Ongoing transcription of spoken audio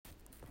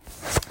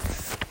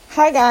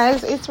Hi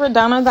guys, it's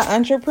Radonna the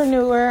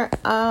entrepreneur.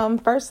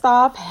 First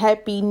off,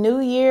 happy new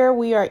year.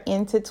 We are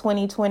into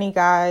 2020,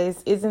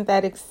 guys. Isn't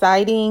that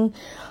exciting?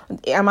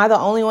 Am I the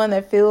only one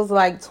that feels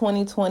like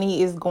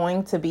 2020 is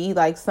going to be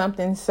like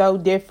something so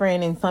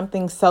different and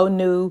something so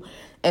new,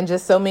 and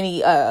just so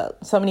many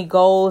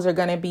goals are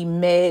going to be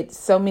met,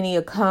 so many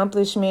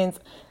accomplishments?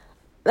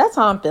 That's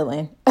how I'm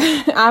feeling.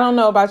 I don't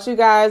know about you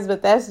guys,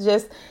 but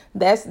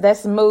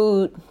that's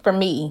mood for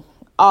me.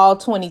 All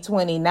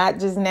 2020, not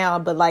just now,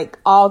 but like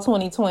all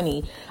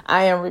 2020.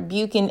 I am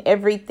rebuking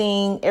every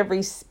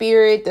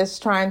spirit that's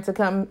trying to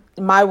come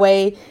my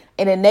way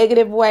in a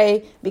negative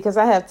way, because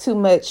I have too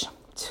much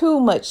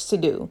to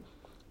do.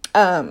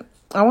 I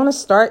want to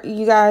start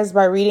you guys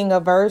by reading a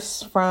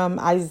verse from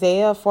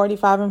Isaiah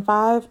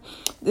 45:5.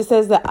 It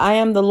says that I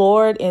am the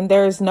Lord and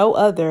there is no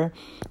other.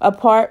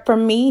 Apart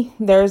from me,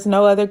 there is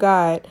no other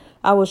God.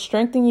 I will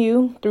strengthen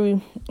you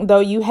though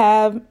you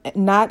have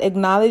not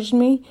acknowledged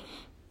me.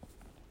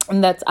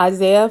 And that's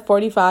Isaiah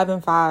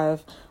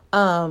 45:5.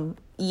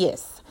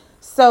 Yes.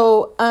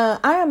 So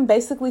I am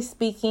basically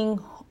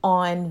speaking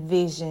on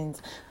visions.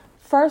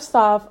 First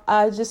off,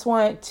 I just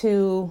want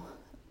to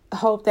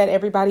hope that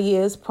everybody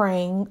is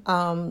praying,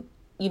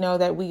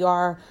 that we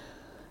are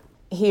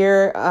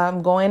here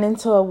going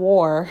into a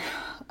war.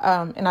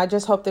 And I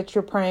just hope that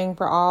you're praying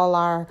for all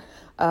our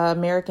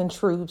American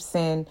troops,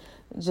 and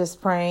just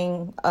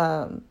praying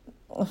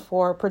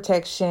for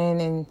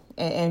protection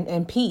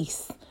and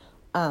peace.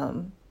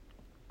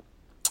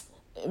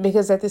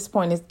 Because at this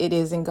point, it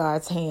is in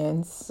God's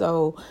hands.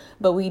 So,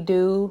 but we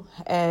do,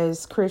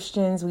 as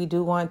Christians, we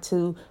do want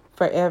to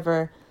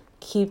forever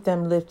keep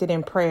them lifted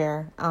in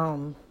prayer.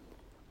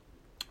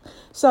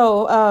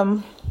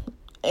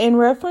 In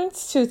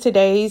reference to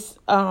today's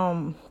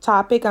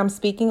topic, I'm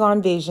speaking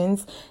on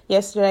visions.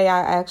 Yesterday,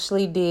 I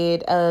actually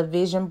did a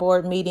vision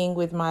board meeting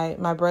with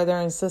my brother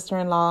and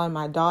sister-in-law and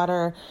my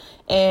daughter,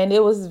 and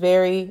it was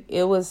fun.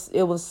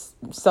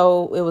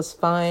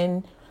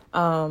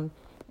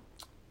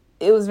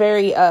 It was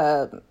very,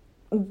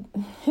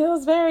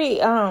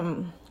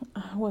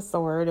 what's the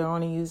word I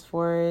want to use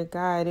for it?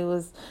 God, it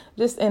was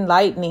just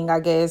enlightening, I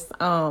guess.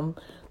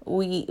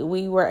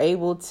 We were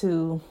able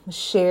to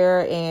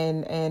share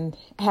and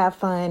have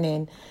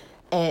fun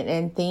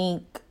and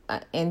think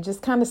and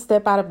just kind of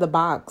step out of the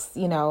box.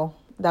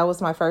 That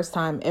was my first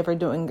time ever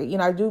doing,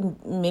 I do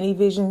many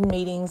vision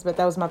meetings, but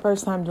that was my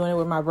first time doing it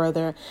with my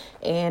brother.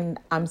 And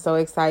I'm so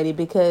excited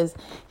because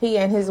he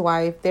and his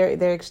wife, they're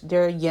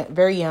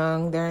very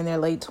young. They're in their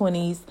late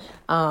 20s.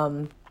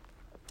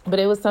 But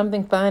it was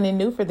something fun and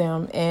new for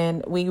them.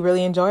 And we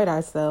really enjoyed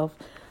ourselves.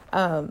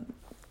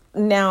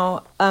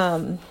 Now,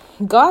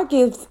 God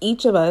gives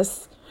each of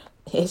us,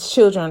 his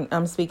children,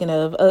 I'm speaking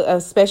of,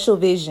 a special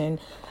vision,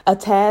 a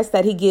task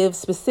that he gives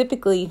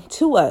specifically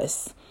to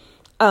us.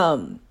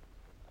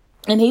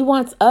 And he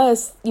wants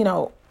us,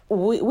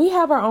 we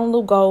have our own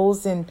little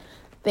goals and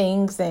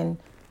things. And,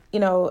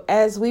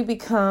 as we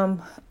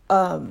become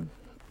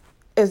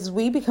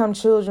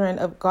children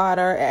of God,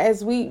 or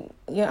as we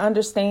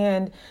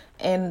understand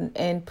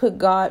and put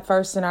God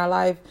first in our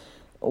life,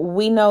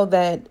 we know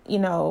that,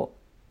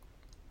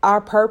 our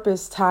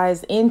purpose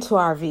ties into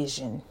our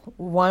vision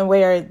one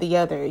way or the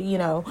other,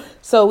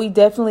 So we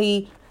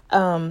definitely,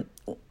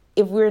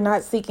 if we're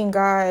not seeking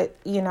God,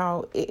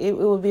 it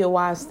would be a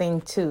wise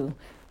thing too.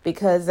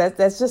 Because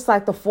that's just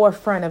like the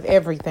forefront of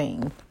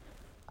everything.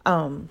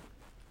 So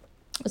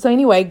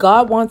anyway,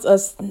 God wants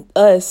us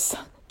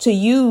to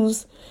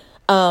use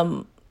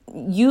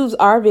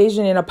our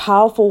vision in a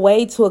powerful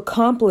way to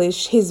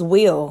accomplish his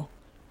will.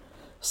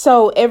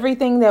 So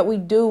everything that we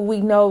do, we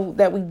know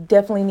that we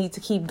definitely need to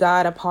keep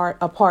God a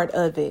part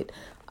of it.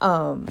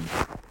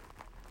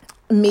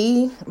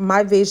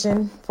 My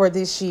vision for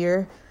this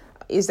year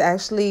is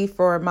actually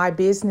for my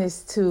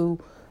business to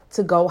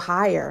go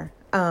higher.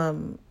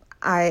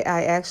 I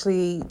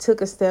actually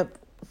took a step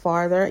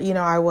farther.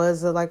 I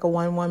was a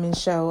one-woman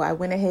show. I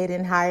went ahead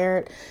and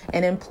hired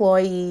an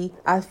employee.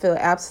 I feel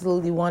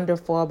absolutely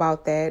wonderful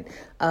about that.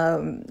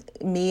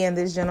 Me and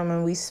this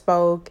gentleman, we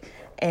spoke,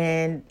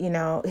 and,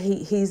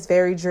 he's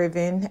very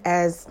driven,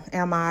 as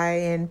am I.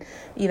 And,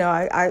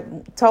 I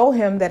told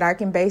him that I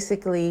can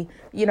basically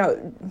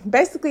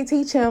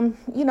teach him,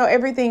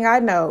 everything I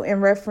know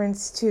in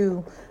reference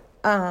to,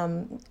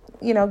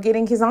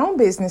 getting his own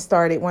business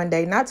started one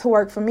day, not to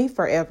work for me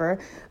forever.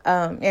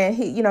 And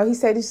he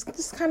said he's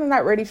just kind of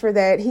not ready for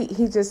that.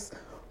 He just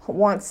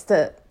wants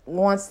to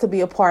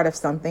be a part of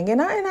something. And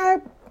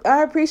I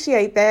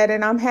appreciate that.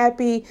 And I'm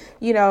happy,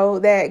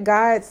 that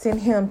God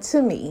sent him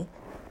to me.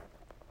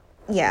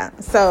 Yeah.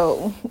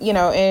 So,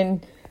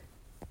 and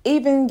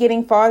even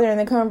getting farther in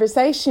the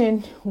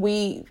conversation,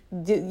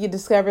 you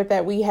discovered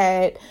that we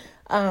had,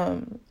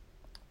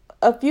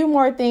 a few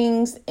more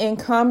things in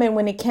common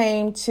when it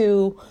came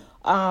to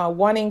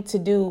wanting to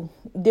do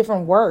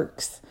different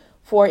works.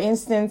 For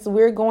instance,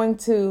 we're going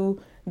to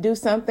do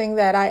something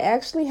that I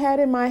actually had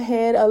in my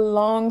head a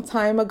long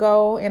time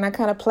ago, and I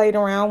kind of played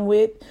around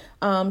with.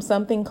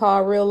 something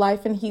called Real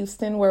Life in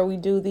Houston, where we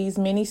do these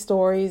mini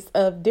stories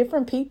of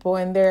different people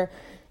and their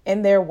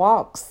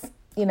walks,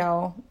 in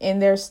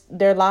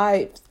their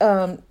lives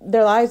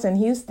in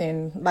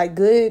Houston, like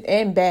good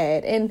and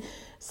bad. And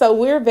so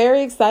we're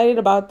very excited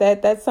about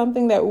that. That's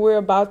something that we're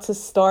about to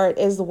start,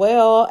 as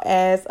well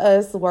as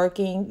us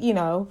working,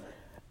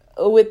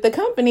 with the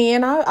company.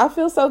 And I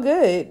feel so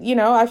good.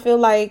 I feel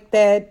like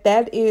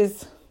that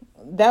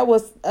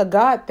was a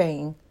God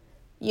thing,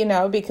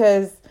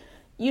 because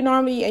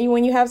normally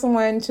when you have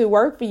someone to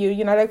work for you,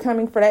 they're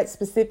coming for that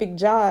specific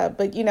job.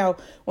 But,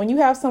 when you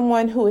have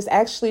someone who is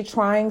actually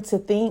trying to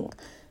think,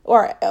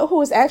 or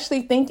who is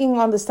actually thinking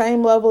on the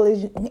same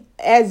level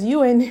as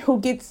you, and who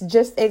gets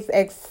just as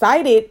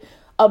excited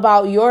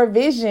about your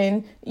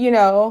vision,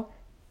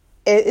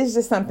 it's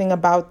just something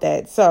about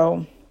that.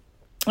 So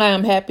I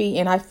am happy,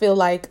 and I feel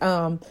like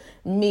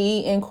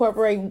me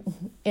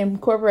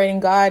incorporating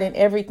God in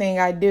everything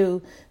I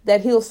do,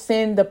 that he'll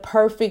send the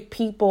perfect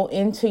people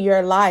into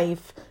your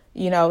life,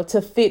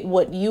 to fit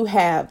what you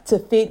have, to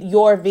fit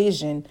your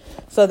vision.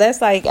 So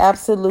that's like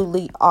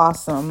absolutely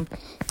awesome.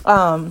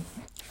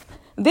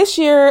 This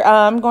year,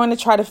 I'm going to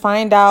try to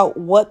find out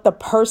what the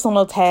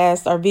personal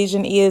task or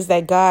vision is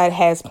that God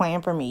has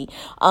planned for me.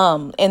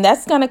 And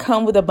that's going to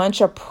come with a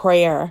bunch of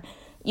prayer,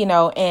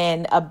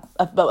 and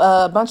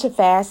a bunch of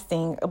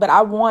fasting. But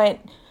I want,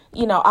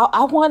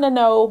 I want to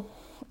know,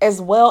 as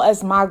well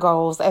as my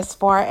goals, as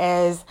far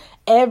as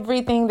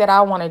everything that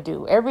I want to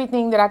do,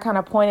 everything that I kind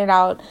of pointed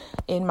out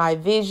in my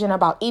vision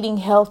about eating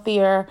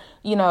healthier.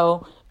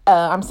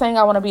 I'm saying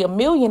I want to be a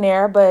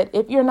millionaire, but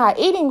if you're not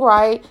eating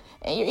right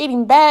and you're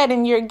eating bad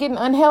and you're getting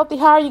unhealthy,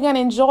 how are you going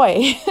to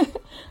enjoy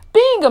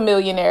being a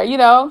millionaire?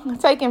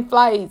 Taking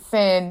flights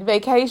and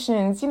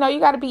vacations, you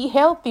got to be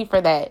healthy for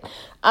that.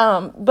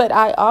 But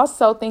I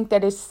also think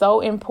that it's so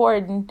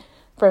important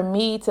for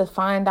me to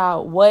find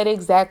out what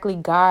exactly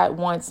God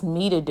wants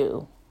me to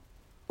do.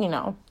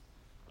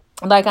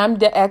 Like I'm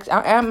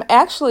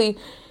actually,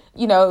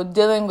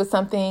 dealing with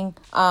something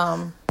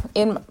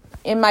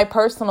in my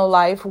personal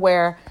life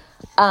where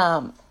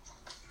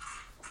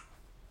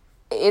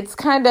it's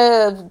kind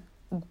of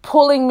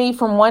pulling me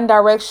from one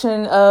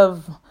direction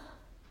of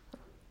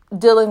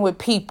dealing with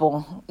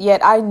people.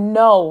 Yet I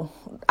know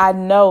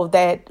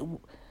that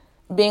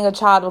being a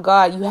child of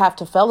God, you have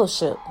to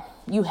fellowship.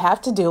 You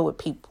have to deal with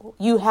people.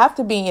 You have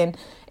to be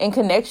in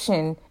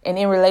connection and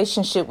in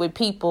relationship with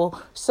people.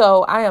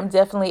 So I am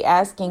definitely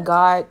asking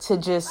God to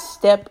just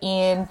step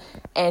in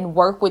and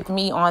work with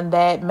me on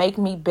that, make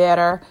me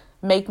better,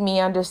 make me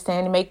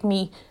understand, make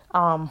me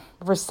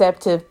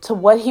receptive to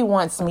what he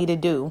wants me to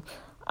do.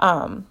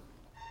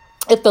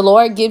 If the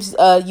Lord gives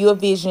you a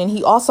vision,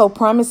 he also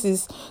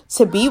promises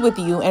to be with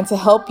you and to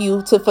help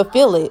you to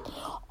fulfill it.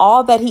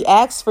 All that he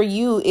asks for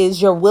you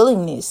is your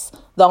willingness.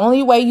 The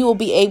only way you will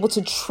be able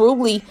to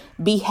truly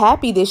be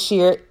happy this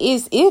year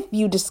is if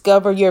you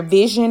discover your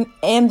vision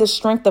and the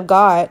strength of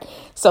God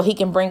so he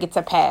can bring it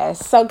to pass.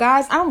 So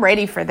guys, I'm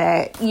ready for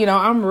that.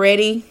 I'm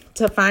ready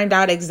to find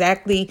out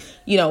exactly,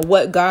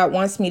 what God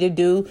wants me to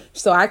do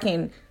so I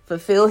can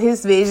fulfill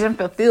his vision,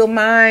 fulfill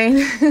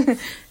mine,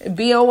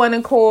 be on one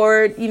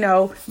accord,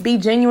 be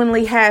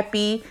genuinely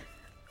happy,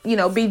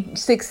 be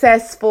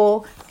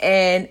successful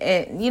and,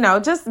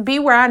 just be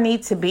where I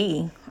need to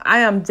be.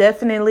 I am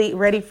definitely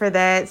ready for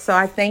that. So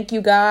I thank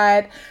you,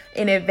 God,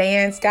 in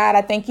advance. God,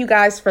 I thank you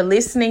guys for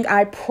listening.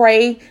 I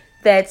pray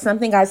that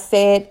something I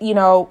said,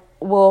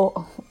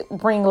 will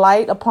bring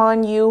light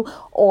upon you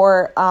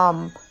or,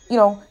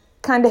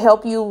 kind of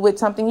help you with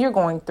something you're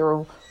going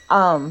through.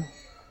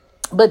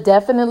 But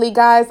definitely,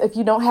 guys, if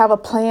you don't have a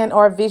plan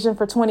or a vision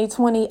for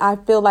 2020, I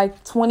feel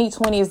like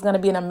 2020 is going to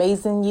be an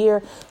amazing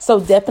year. So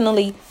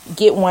definitely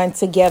get one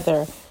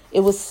together.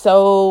 It was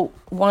so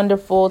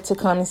wonderful to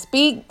come and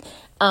speak.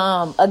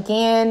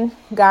 Again,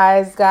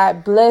 guys,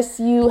 God bless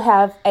you.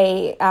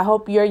 I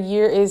hope your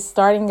year is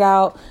starting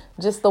out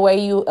just the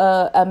way you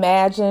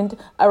imagined.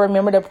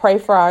 Remember to pray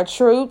for our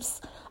troops.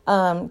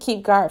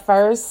 Keep God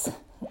first.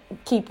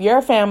 Keep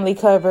your family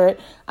covered.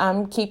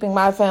 I'm keeping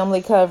my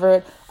family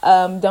covered.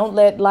 Don't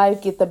let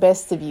life get the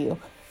best of you.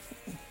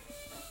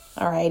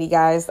 Alrighty,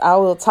 guys. I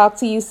will talk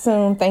to you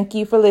soon. Thank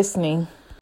you for listening.